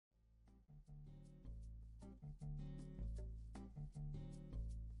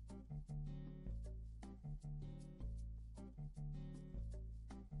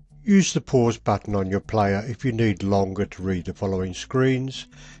Use the pause button on your player if you need longer to read the following screens,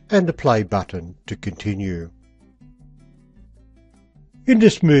 and the play button to continue. In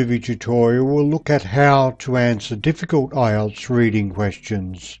this movie tutorial, we'll look at how to answer difficult IELTS reading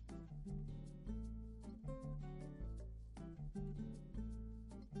questions.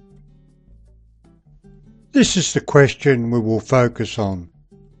 This is the question we will focus on.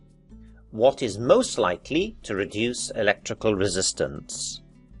 What is most likely to reduce electrical resistance?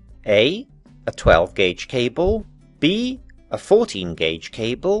 A. A 12-gauge cable. B. A 14-gauge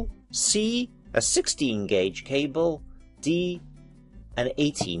cable. C. A 16-gauge cable. D. An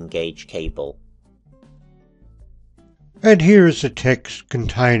 18-gauge cable. And here is a text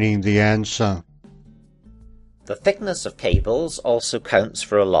containing the answer. The thickness of cables also counts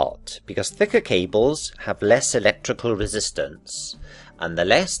for a lot, because thicker cables have less electrical resistance, and the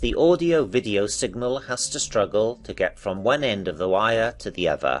less the audio-video signal has to struggle to get from one end of the wire to the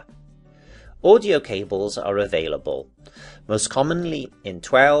other. Audio cables are available, most commonly in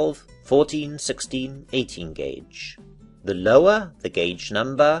 12, 14, 16, 18 gauge. The lower the gauge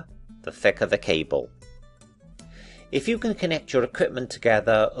number, the thicker the cable. If you can connect your equipment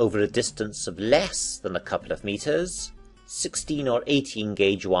together over a distance of less than a couple of meters, 16 or 18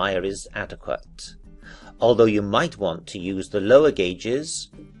 gauge wire is adequate, although you might want to use the lower gauges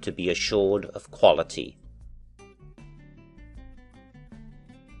to be assured of quality.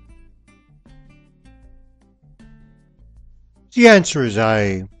 The answer is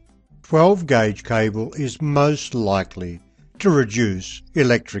A. 12-gauge cable is most likely to reduce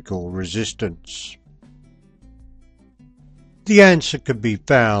electrical resistance. The answer can be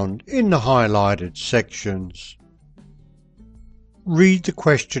found in the highlighted sections. Read the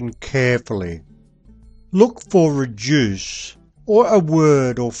question carefully. Look for reduce or a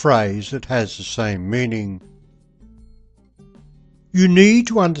word or phrase that has the same meaning. You need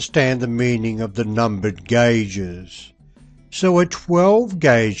to understand the meaning of the numbered gauges. So a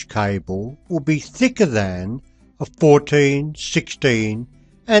 12-gauge cable will be thicker than a 14, 16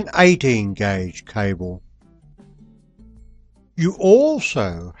 and 18-gauge cable. You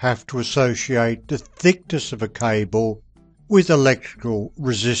also have to associate the thickness of a cable with electrical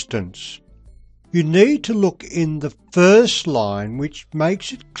resistance. You need to look in the first line, which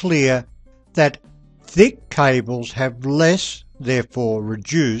makes it clear that thick cables have less, therefore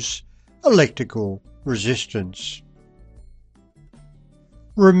reduce, electrical resistance.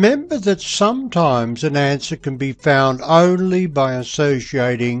 Remember that sometimes an answer can be found only by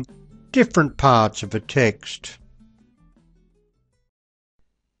associating different parts of a text.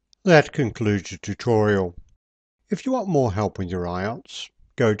 That concludes the tutorial. If you want more help with your IELTS,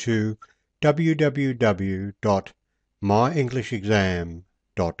 go to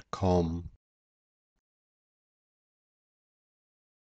www.myenglishexam.com.